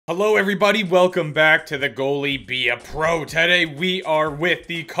Hello everybody, welcome back to the Goalie Be a Pro. Today we are with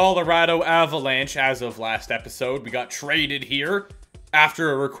the Colorado Avalanche. As of last episode, we got traded here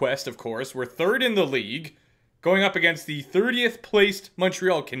after a request, of course. We're third in the league, going up against the 30th placed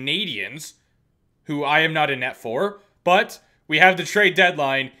Montreal Canadiens, who I am not in net for, but we have the trade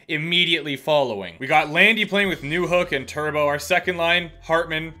deadline immediately following. We got Landy playing with Newhook and Turbo. Our second line,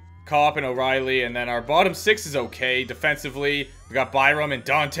 Hartman, Kopp, and O'Reilly, and then our bottom six is okay defensively. We got Byram and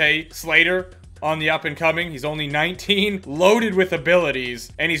Dante. Slater on the up and coming. He's only 19, loaded with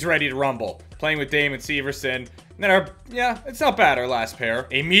abilities, and he's ready to rumble. Playing with Dame and Severson. And then it's not bad, our last pair.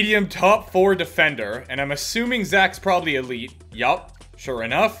 A medium top 4 defender, and I'm assuming Zach's probably elite. Yup, sure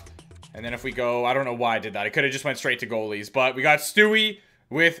enough. And then if we go, I don't know why I did that. I could have just went straight to goalies, but we got Stewie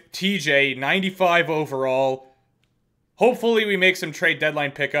with TJ, 95 overall. Hopefully we make some trade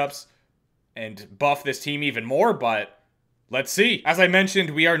deadline pickups and buff this team even more, but let's see. As I mentioned,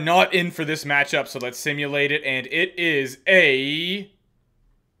 we are not in for this matchup, so let's simulate it, and it is a...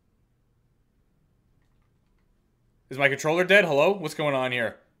 Is my controller dead? Hello? What's going on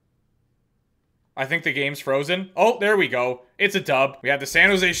here? I think the game's frozen. Oh, there we go. It's a dub. We have the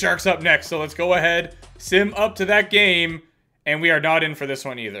San Jose Sharks up next, so let's go ahead, sim up to that game. And we are not in for this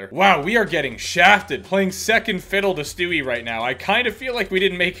one either. Wow, we are getting shafted. Playing second fiddle to Stewie right now. I kind of feel like we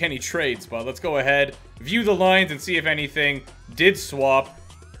didn't make any trades, but let's go ahead, view the lines, and see if anything did swap.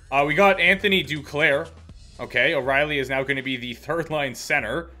 We got Anthony Duclair. Okay, O'Reilly is now going to be the third line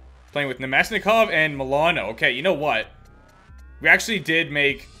center. Playing with Nemesnikov and Milano. Okay, you know what? We actually did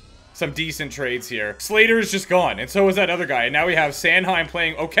make some decent trades here. Slater is just gone, and so is that other guy. And now we have Sanheim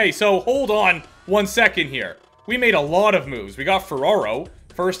playing. Okay, so hold on 1 second here. We made a lot of moves. We got Ferraro,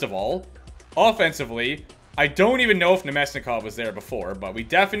 first of all. Offensively, I don't even know if Nemesnikov was there before, but we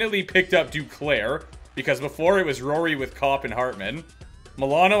definitely picked up Duclair, because before it was Rory with Kopp and Hartman.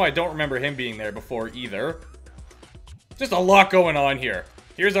 Milano, I don't remember him being there before either. Just a lot going on here.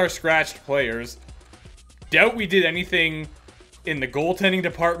 Here's our scratched players. Doubt we did anything in the goaltending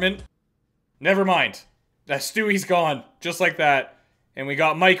department. Never mind. That Stewie's gone, just like that. And we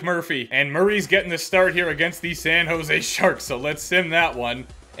got Mike Murphy. And Murray's getting the start here against the San Jose Sharks. So let's sim that one.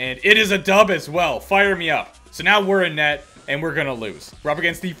 And it is a dub as well. Fire me up. So now we're in net, and we're gonna lose. We're up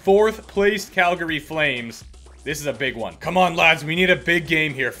against the 4th placed Calgary Flames. This is a big one. Come on, lads. We need a big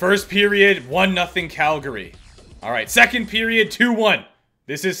game here. First period, 1-0 Calgary. All right, second period, 2-1.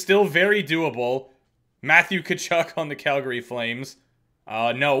 This is still very doable. Matthew Tkachuk on the Calgary Flames.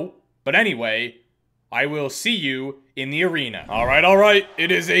 No. But anyway, I will see you in the arena. All right.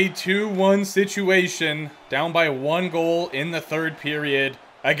 It is a 2-1 situation. Down by 1 goal in the third period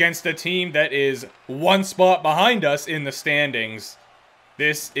against a team that is 1 spot behind us in the standings.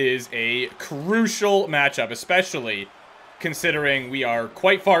 This is a crucial matchup, especially considering we are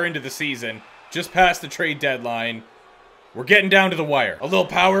quite far into the season, just past the trade deadline. We're getting down to the wire. A little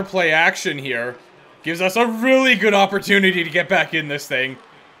power play action here gives us a really good opportunity to get back in this thing.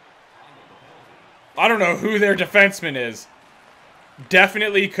 I don't know who their defenseman is.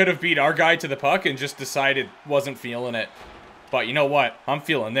 Definitely could have beat our guy to the puck and just decided wasn't feeling it. But you know what? I'm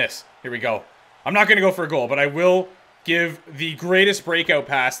feeling this. Here we go. I'm not going to go for a goal, but I will give the greatest breakout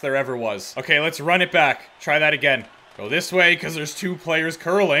pass there ever was. Okay, let's run it back. Try that again. Go this way because there's 2 players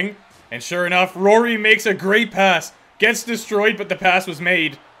curling. And sure enough, Rory makes a great pass. Gets destroyed, but the pass was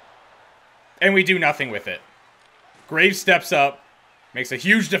made. And we do nothing with it. Graves steps up. Makes a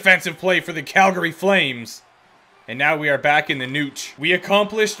huge defensive play for the Calgary Flames. And now we are back in the nooch. We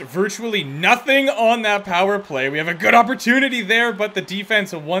accomplished virtually nothing on that power play. We have a good opportunity there, but the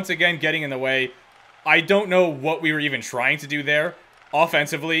defense once again getting in the way. I don't know what we were even trying to do there.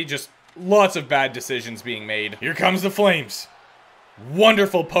 Offensively, just lots of bad decisions being made. Here comes the Flames.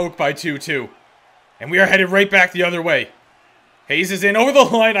 Wonderful poke by 2-2. And we are headed right back the other way. Hayes is in over the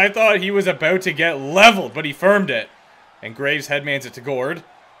line. I thought he was about to get leveled, but he firmed it. And Graves headmans it to Gord.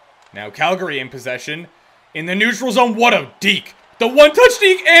 Now Calgary in possession. In the neutral zone, what a deke. The one-touch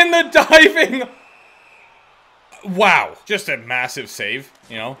deke and the diving. Wow. Just a massive save.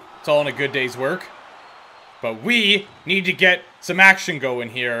 You know, it's all in a good day's work. But we need to get some action going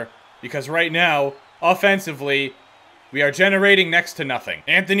here. Because right now, offensively, we are generating next to nothing.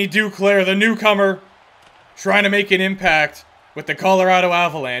 Anthony Duclair, the newcomer, trying to make an impact with the Colorado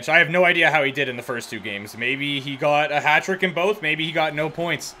Avalanche. I have no idea how he did in the first 2 games. Maybe he got a hat-trick in both. Maybe he got no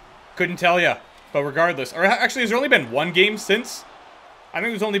points. Couldn't tell ya. But regardless. Or actually, has there only been 1 game since? I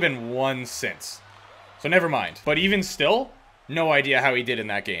think there's only been 1 since. So never mind. But even still, no idea how he did in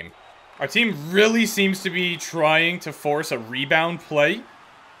that game. Our team really seems to be trying to force a rebound play.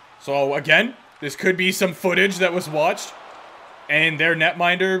 So again, this could be some footage that was watched. And their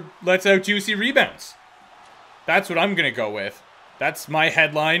netminder lets out juicy rebounds. That's what I'm going to go with. That's my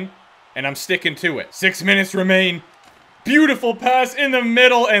headline, and I'm sticking to it. 6 minutes remain. Beautiful pass in the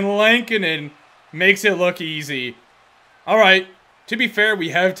middle, and Lankinen makes it look easy. All right. To be fair, we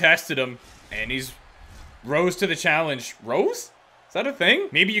have tested him, and he's rose to the challenge. Rose? Is that a thing?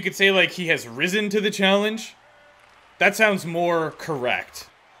 Maybe you could say, like, he has risen to the challenge? That sounds more correct.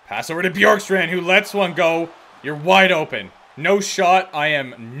 Pass over to Bjorkstrand, who lets one go. You're wide open. No shot. I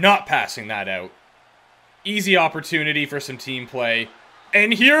am not passing that out. Easy opportunity for some team play.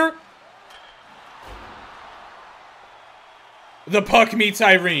 And here, the puck meets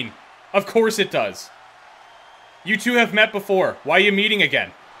Irene. Of course it does. You two have met before. Why are you meeting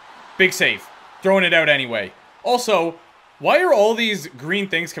again? Big save. Throwing it out anyway. Also, why are all these green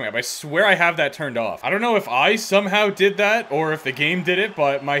things coming up? I swear I have that turned off. I don't know if I somehow did that or if the game did it,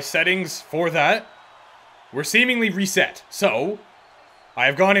 but my settings for that were seemingly reset. So, I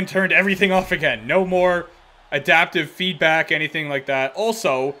have gone and turned everything off again. No more adaptive feedback, anything like that.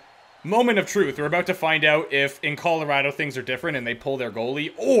 Also, moment of truth. We're about to find out if in Colorado things are different and they pull their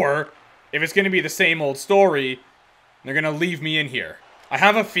goalie, or if it's going to be the same old story, they're going to leave me in here. I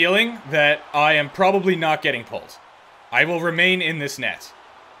have a feeling that I am probably not getting pulled. I will remain in this net.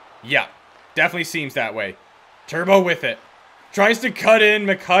 Yeah, definitely seems that way. Turbo with it. Tries to cut in.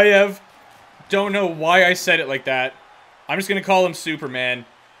 Mikheyev. Don't know why I said it like that. I'm just going to call him Superman.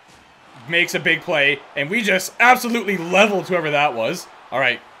 Makes a big play. And we just absolutely leveled whoever that was.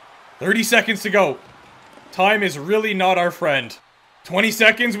 Alright. 30 seconds to go. Time is really not our friend. 20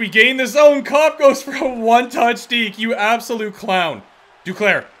 seconds. We gain the zone. Cop goes for a one-touch deke. You absolute clown.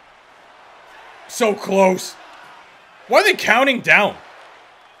 Duclair. So close. Why are they counting down?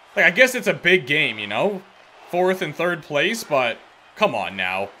 Like, I guess it's a big game, you know? 4th and 3rd place, but come on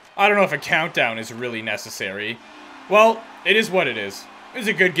now. I don't know if a countdown is really necessary. Well, it is what it is. It was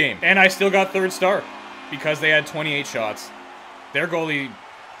a good game. And I still got 3rd star because they had 28 shots. Their goalie,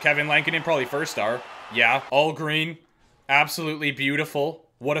 Kevin Lankinen, probably 1st star. Yeah, all green. Absolutely beautiful.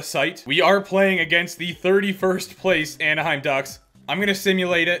 What a sight. We are playing against the 31st place Anaheim Ducks. I'm going to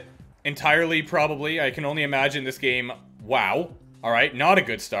simulate it entirely, probably. I can only imagine this game. Wow. All right, not a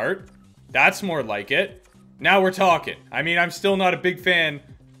good start. That's more like it. Now we're talking. I mean, I'm still not a big fan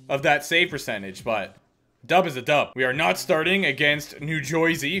of that save percentage, but dub is a dub. We are not starting against New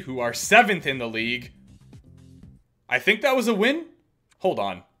Jersey, who are 7th in the league. I think that was a win? Hold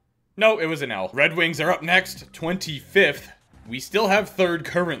on. No, it was an L. Red Wings are up next, 25th. We still have 3rd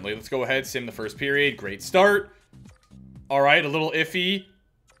currently. Let's go ahead, sim the first period. Great start. All right, a little iffy.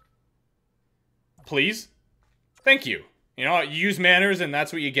 Please. Thank you. You know, you use manners and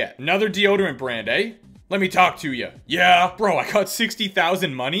that's what you get. Another deodorant brand, eh? Let me talk to you. Yeah, bro, I got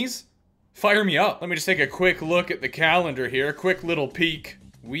 60,000 monies? Fire me up. Let me just take a quick look at the calendar here. Quick little peek.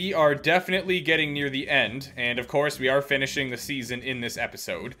 We are definitely getting near the end. And of course, we are finishing the season in this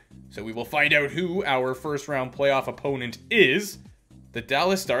episode. So we will find out who our first round playoff opponent is. The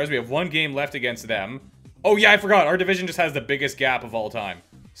Dallas Stars. We have 1 game left against them. Oh yeah, I forgot. Our division just has the biggest gap of all time.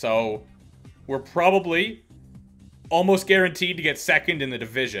 So we're probably almost guaranteed to get 2nd in the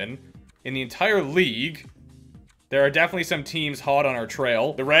division. In the entire league, there are definitely some teams hot on our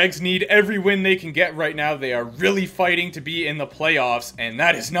trail. The Rags need every win they can get right now. They are really fighting to be in the playoffs, and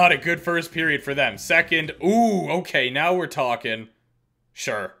that is not a good first period for them. 2nd, ooh, okay, now we're talking.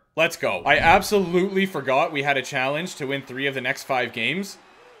 Sure, let's go. I absolutely forgot we had a challenge to win 3 of the next 5 games.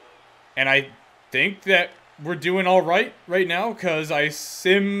 And I think that we're doing all right now, because I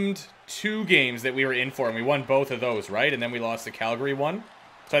simmed 2 games that we were in for, and we won both of those, right? And then we lost the Calgary one.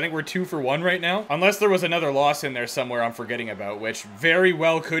 So I think we're 2 for 1 right now. Unless there was another loss in there somewhere I'm forgetting about, which very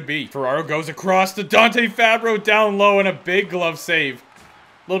well could be. Ferraro goes across to Dante Fabro down low and a big glove save.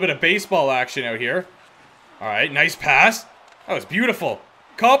 A little bit of baseball action out here. All right, nice pass. That was beautiful.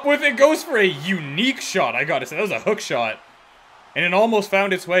 Cop with it, goes for a unique shot. I gotta say, that was a hook shot. And it almost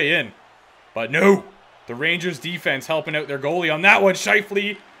found its way in. But no. The Rangers defense helping out their goalie on that one.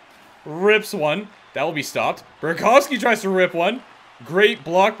 Scheifele rips one. That will be stopped. Burakovsky tries to rip one. Great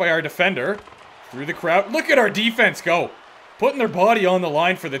block by our defender. Through the crowd. Look at our defense go. Putting their body on the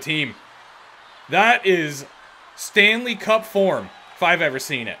line for the team. That is Stanley Cup form, if I've ever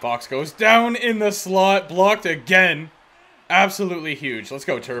seen it. Fox goes down in the slot. Blocked again. Absolutely huge. Let's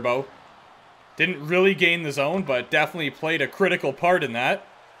go, Turbo. Didn't really gain the zone, but definitely played a critical part in that.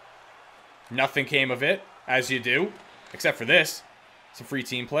 Nothing came of it, as you do. Except for this. Some free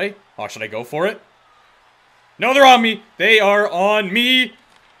team play. Oh, should I go for it? No, they're on me. They are on me.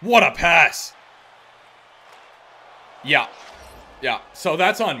 What a pass. Yeah. Yeah, so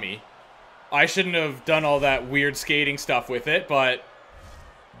that's on me. I shouldn't have done all that weird skating stuff with it, but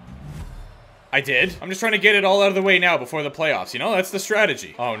I did. I'm just trying to get it all out of the way now before the playoffs, you know? That's the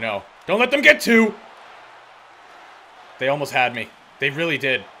strategy. Oh, no. Don't let them get two! They almost had me. They really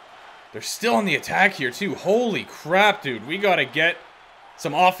did. They're still on the attack here, too. Holy crap, dude. We gotta get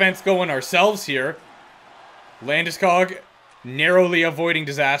some offense going ourselves here. Landeskog narrowly avoiding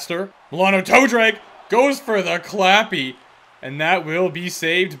disaster. Milano toe drag goes for the clappy. And that will be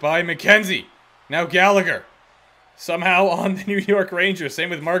saved by McKenzie. Now Gallagher. Somehow on the New York Rangers. Same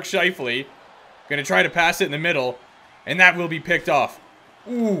with Mark Scheifele. Gonna try to pass it in the middle. And that will be picked off.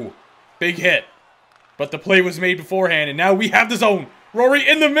 Ooh. Big hit. But the play was made beforehand. And now we have the zone. Rory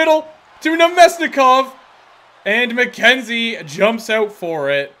in the middle to Namestnikov. And McKenzie jumps out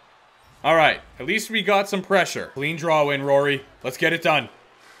for it. Alright. At least we got some pressure. Clean draw win, Rory. Let's get it done.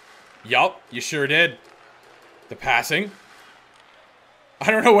 Yup. You sure did. The passing. I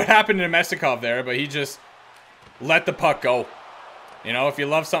don't know what happened to Namestnikov there, but he just let the puck go. You know, if you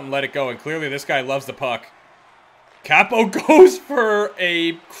love something, let it go. And clearly this guy loves the puck. Capo goes for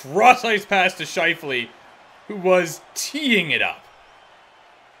a cross-ice pass to Scheifele, who was teeing it up.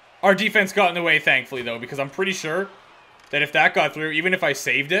 Our defense got in the way, thankfully, though, because I'm pretty sure that if that got through, even if I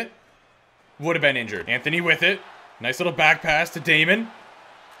saved it, would have been injured. Anthony with it. Nice little back pass to Damon.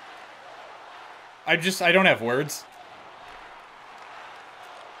 I don't have words.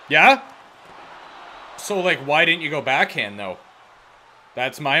 Yeah? So, like, why didn't you go backhand, though?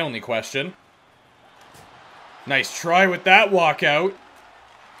 That's my only question. Nice try with that walkout.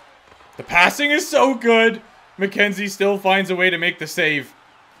 The passing is so good. McKenzie still finds a way to make the save.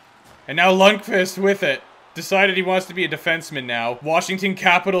 And now Lundqvist with it. Decided he wants to be a defenseman now. Washington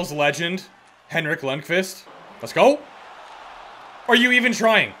Capitals legend, Henrik Lundqvist. Let's go. Are you even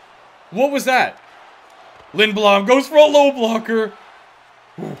trying? What was that? Lindblom goes for a low blocker.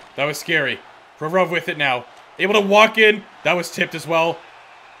 Ooh, that was scary. Provorov with it now. Able to walk in. That was tipped as well.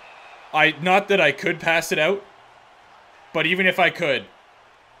 Not that I could pass it out. But even if I could.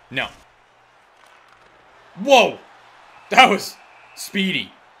 No. Whoa! That was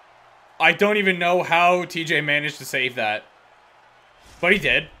speedy. I don't even know how TJ managed to save that. But he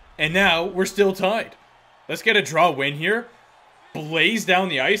did. And now we're still tied. Let's get a draw win here. Blaze down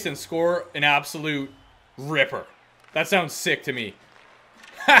the ice and score an absolute ripper. That sounds sick to me.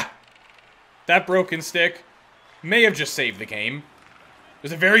 Ha! That broken stick may have just saved the game.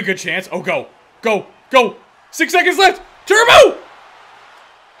 There's a very good chance. Oh, go. Go. Go. 6 seconds left. Turbo!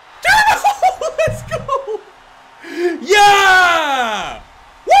 Turbo! Let's go! Yeah!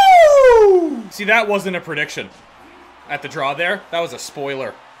 Woo! See, that wasn't a prediction at the draw there. That was a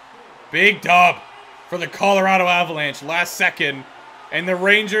spoiler. Big dub for the Colorado Avalanche last second. And the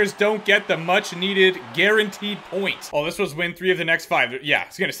Rangers don't get the much-needed guaranteed point. Oh, this was win 3 of the next 5. Yeah, I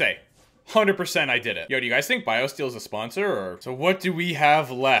was gonna say. 100% I did it. Yo, do you guys think BioSteel is a sponsor? Or so what do we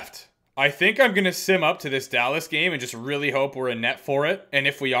have left? I think I'm gonna sim up to this Dallas game and just really hope we're in net for it. And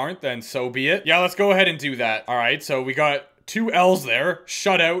if we aren't, then so be it. Yeah, let's go ahead and do that. Alright, so we got 2 L's there.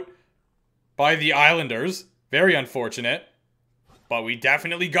 Shut out by the Islanders. Very unfortunate. But we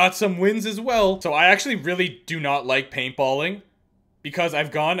definitely got some wins as well. So I actually really do not like paintballing. Because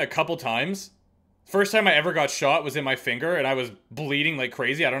I've gone a couple times. First time I ever got shot was in my finger and I was bleeding like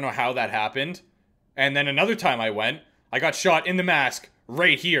crazy. I don't know how that happened. And then another time I went, I got shot in the mask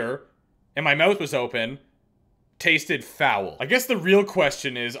right here and my mouth was open. Tasted foul. I guess the real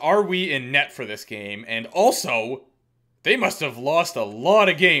question is, are we in net for this game? And also, they must have lost a lot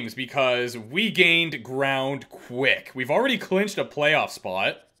of games because we gained ground quick. We've already clinched a playoff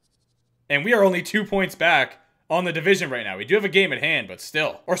spot and we are only 2 points back on the division right now. We do have a game at hand, but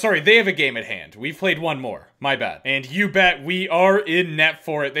still. Or sorry, they have a game at hand. We've played one more. My bad. And you bet we are in net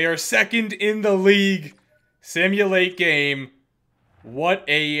for it. They are second in the league. Simulate game. What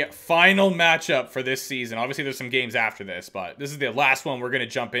a final matchup for this season. Obviously, there's some games after this, but this is the last one we're going to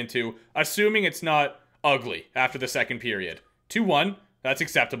jump into, assuming it's not ugly after the second period. 2-1. That's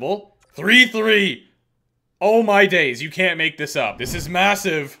acceptable. 3-3. Oh my days. You can't make this up. This is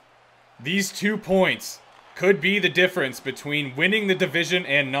massive. These 2 points could be the difference between winning the division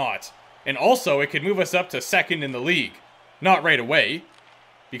and not. And also, it could move us up to second in the league. Not right away,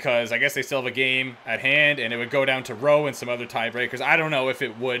 because I guess they still have a game at hand, and it would go down to Rowe and some other tiebreakers. I don't know if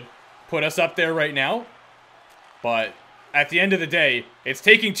it would put us up there right now. But at the end of the day, it's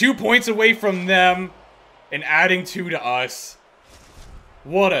taking 2 points away from them and adding 2 to us.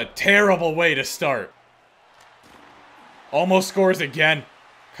 What a terrible way to start. Almost scores again.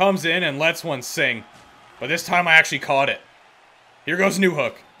 Comes in and lets one sing. But this time I actually caught it. Here goes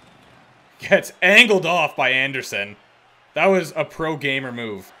Newhook. Gets angled off by Anderson. That was a pro gamer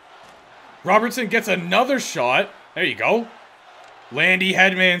move. Robertson gets another shot. There you go. Landy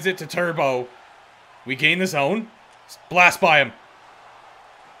headmans it to Turbo. We gain the zone. Blast by him.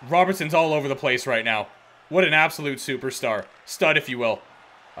 Robertson's all over the place right now. What an absolute superstar. Stud, if you will.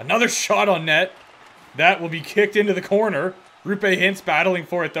 Another shot on net. That will be kicked into the corner. Rupe Hintz battling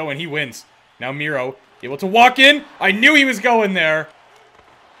for it, though, and he wins. Now Miro able to walk in. I knew he was going there.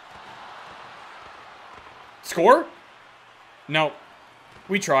 Score? No.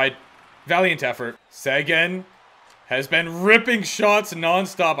 We tried. Valiant effort. Sagan has been ripping shots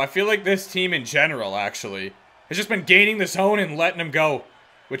nonstop. I feel like this team in general, actually, has just been gaining the zone and letting them go,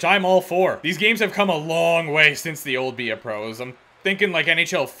 which I'm all for. These games have come a long way since the old Be a Pros. I'm thinking like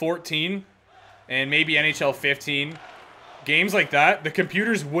NHL 14 and maybe NHL 15. Games like that, the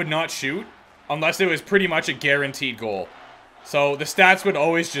computers would not shoot unless it was pretty much a guaranteed goal. So the stats would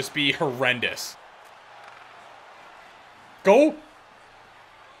always just be horrendous. Go!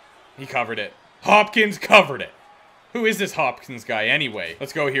 He covered it. Hopkins covered it. Who is this Hopkins guy anyway?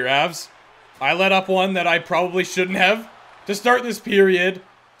 Let's go here, Avs. I let up one that I probably shouldn't have to start this period.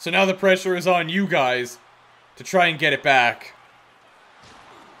 So now the pressure is on you guys to try and get it back.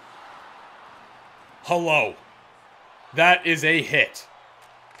 Hello. That is a hit.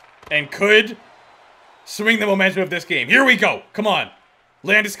 And could swing the momentum of this game. Here we go. Come on.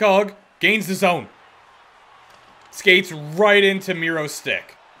 Landeskog gains the zone. Skates right into Miro's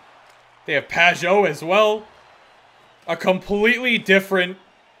stick. They have Pajot as well. A completely different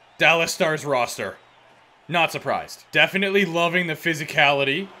Dallas Stars roster. Not surprised. Definitely loving the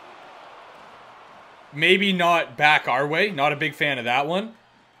physicality. Maybe not back our way. Not a big fan of that one.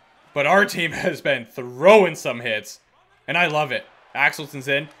 But our team has been throwing some hits. And I love it. Axelson's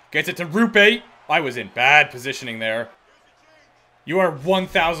in. Gets it to Rupe. I was in bad positioning there. You are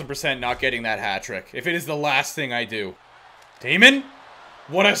 1000% not getting that hat trick. If it is the last thing I do. Damon?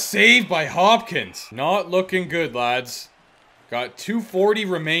 What a save by Hopkins. Not looking good, lads. Got 2:40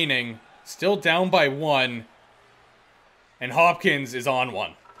 remaining. Still down by 1. And Hopkins is on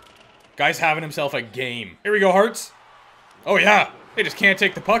one. Guy's having himself a game. Here we go, Hearts. Oh, yeah. They just can't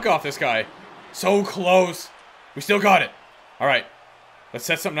take the puck off this guy. So close. We still got it. All right. Let's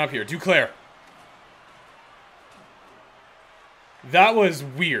set something up here. Duclair. That was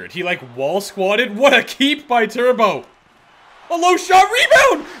weird. He, like, wall squatted. What a keep by Turbo. A low shot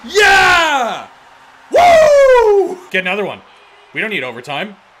rebound. Yeah! Woo! Get another one. We don't need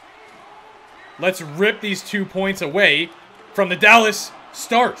overtime. Let's rip these 2 points away from the Dallas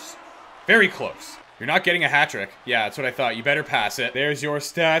Stars. Very close. You're not getting a hat trick. Yeah, that's what I thought. You better pass it. There's your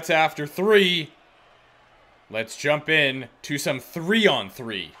stats after 3. Let's jump in to some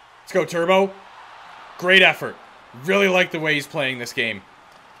 3-on-3. Let's go, Turbo. Great effort. Really like the way he's playing this game.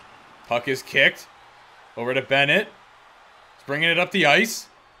 Puck is kicked. Over to Bennett. He's bringing it up the ice.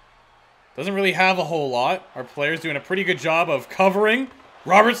 Doesn't really have a whole lot. Our player's doing a pretty good job of covering.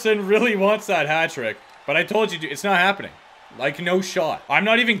 Robertson really wants that hat trick. But I told you, it's not happening. Like, no shot. I'm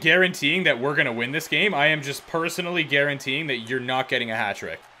not even guaranteeing that we're going to win this game. I am just personally guaranteeing that you're not getting a hat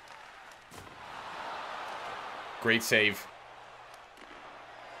trick. Great save.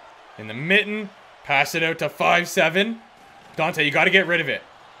 In the mitten. Pass it out to 5-7. Dante, you got to get rid of it.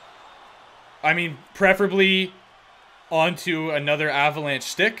 I mean, preferably onto another Avalanche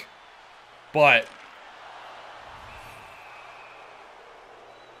stick. But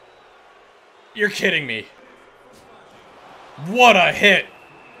you're kidding me. What a hit.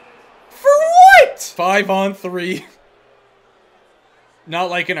 For what? 5-on-3. Not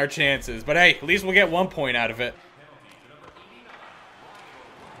liking our chances. But hey, at least we'll get 1 point out of it.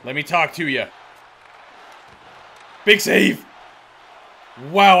 Let me talk to you. Big save.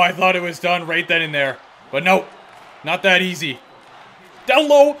 Wow, I thought it was done right then and there. But nope. Not that easy. Down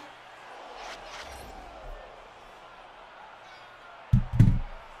low.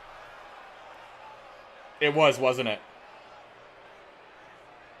 It was, wasn't it?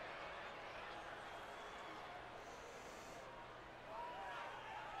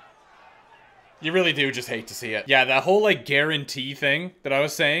 You really do just hate to see it. Yeah, that whole, like, guarantee thing that I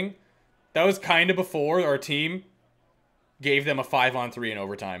was saying, that was kind of before our team gave them a 5-on-3 in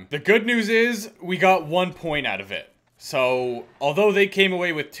overtime. The good news is we got 1 point out of it. So, although they came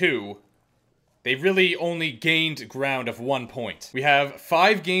away with 2, they really only gained ground of 1 point. We have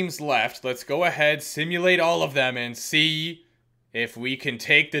 5 games left. Let's go ahead, simulate all of them, and see if we can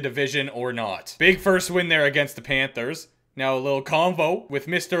take the division or not. Big first win there against the Panthers. Now a little convo with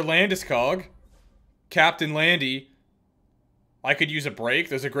Mr. Landeskog. Captain Landy. I could use a break.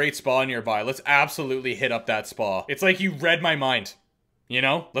 There's a great spa nearby. Let's absolutely hit up that spa. It's like you read my mind. You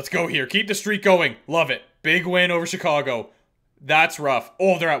know? Let's go here. Keep the streak going. Love it. Big win over Chicago. That's rough.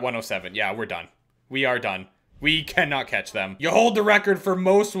 Oh, they're at 107. Yeah, we're done. We are done. We cannot catch them. You hold the record for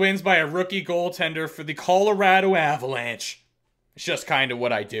most wins by a rookie goaltender for the Colorado Avalanche. It's just kind of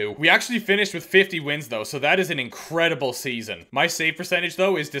what I do. We actually finished with 50 wins though, so that is an incredible season. My save percentage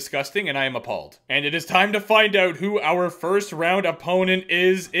though is disgusting and I am appalled. And it is time to find out who our first round opponent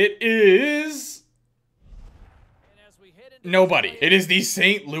is. It is... nobody. It is the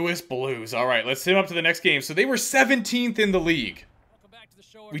St. Louis Blues. All right, let's sim up to the next game. So they were 17th in the league.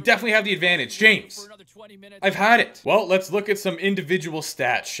 We definitely have the advantage. James, I've had it. Well, let's look at some individual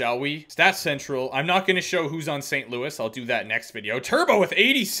stats, shall we? Stats Central. I'm not going to show who's on St. Louis. I'll do that next video. Turbo with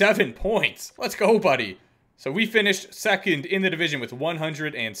 87 points. Let's go, buddy. So we finished second in the division with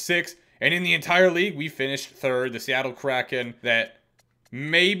 106. And in the entire league, we finished third. The Seattle Kraken that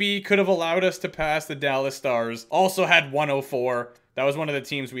maybe could have allowed us to pass the Dallas Stars also had 104. That was one of the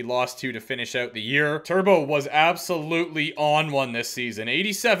teams we lost to finish out the year. Turbo was absolutely on one this season.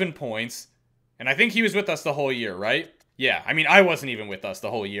 87 points. And I think he was with us the whole year, right? Yeah, I mean, I wasn't even with us the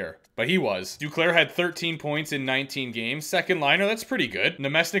whole year. But he was. Duclair had 13 points in 19 games. Second liner, that's pretty good.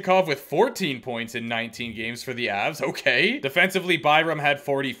 Nemesnikov with 14 points in 19 games for the Avs. Okay. Defensively, Byram had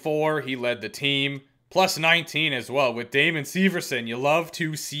 44. He led the team. Plus 19 as well with Damon Severson. You love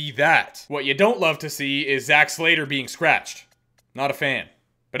to see that. What you don't love to see is Zach Slater being scratched. Not a fan.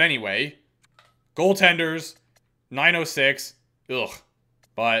 But anyway, goaltenders, 906. Ugh.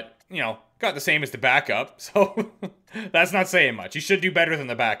 But, you know, got the same as the backup. So that's not saying much. You should do better than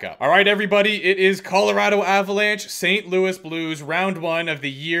the backup. All right, everybody. It is Colorado Avalanche, St. Louis Blues, round 1 of the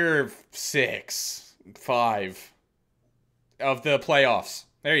year 5 of the playoffs.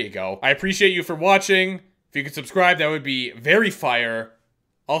 There you go. I appreciate you for watching. If you could subscribe, that would be very fire.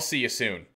 I'll see you soon.